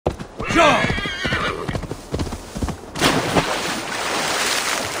Go!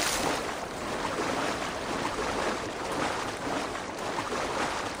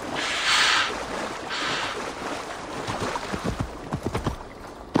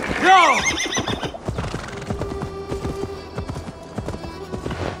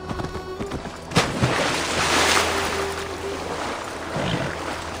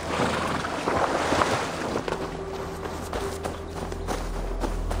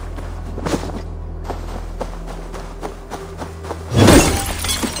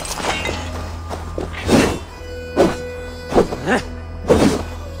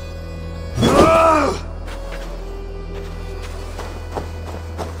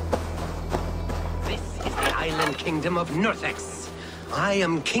 Kingdom of Norsexe. I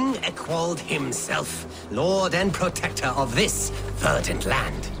am King Eckwald himself, Lord and Protector of this verdant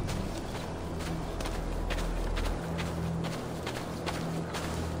land.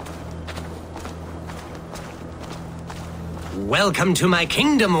 Welcome to my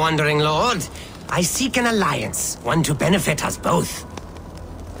kingdom, Wandering Lord. I seek an alliance, one to benefit us both.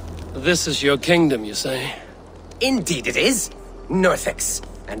 This is your kingdom, you say? Indeed it is. Norsexe,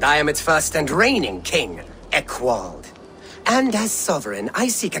 and I am its first and reigning king, Eckwald. And as sovereign, I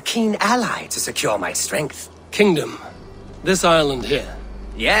seek a keen ally to secure my strength. Kingdom? This island here?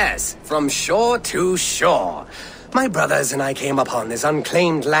 Yes, from shore to shore. My brothers and I came upon this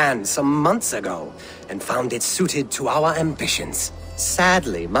unclaimed land some months ago, and found it suited to our ambitions.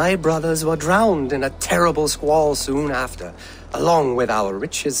 Sadly, my brothers were drowned in a terrible squall soon after, along with our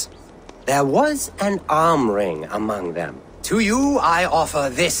riches. There was an arm ring among them. To you, I offer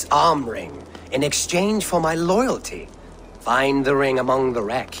this arm ring, in exchange for my loyalty. Find the ring among the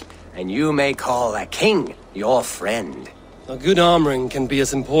wreck, and you may call a king your friend. A good arm ring can be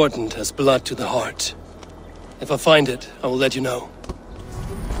as important as blood to the heart. If I find it, I will let you know.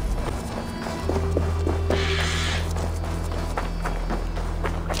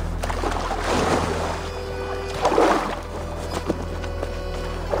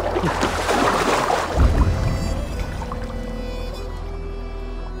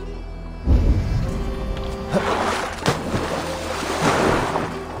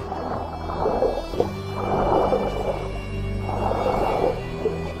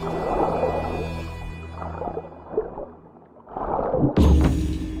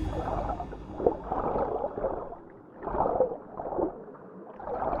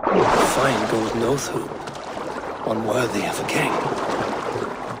 Fine golden oath hoop. Unworthy of a king.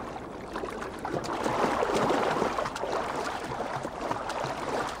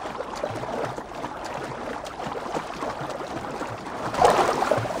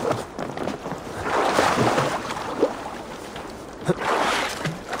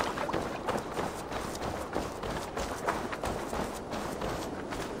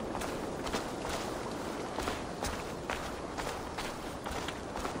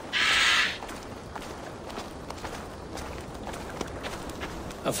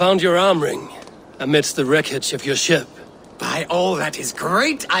 I found your arm ring amidst the wreckage of your ship. By all that is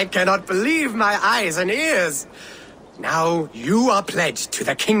great, I cannot believe my eyes and ears. Now you are pledged to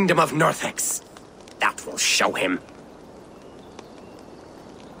the Kingdom of Norsexe. That will show him.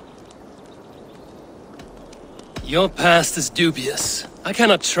 Your past is dubious. I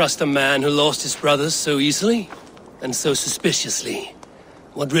cannot trust a man who lost his brothers so easily and so suspiciously.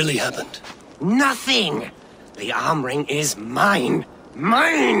 What really happened? Nothing! The arm ring is mine.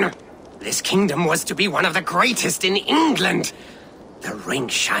 Mine! This kingdom was to be one of the greatest in England. The ring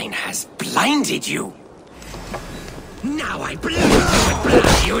shine has blinded you. Now I blind you with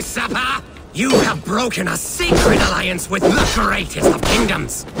blood, usurper! You have broken a sacred alliance with the greatest of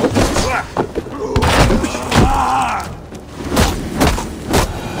kingdoms.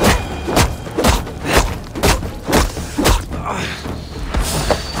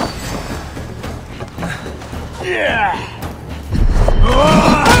 Yeah!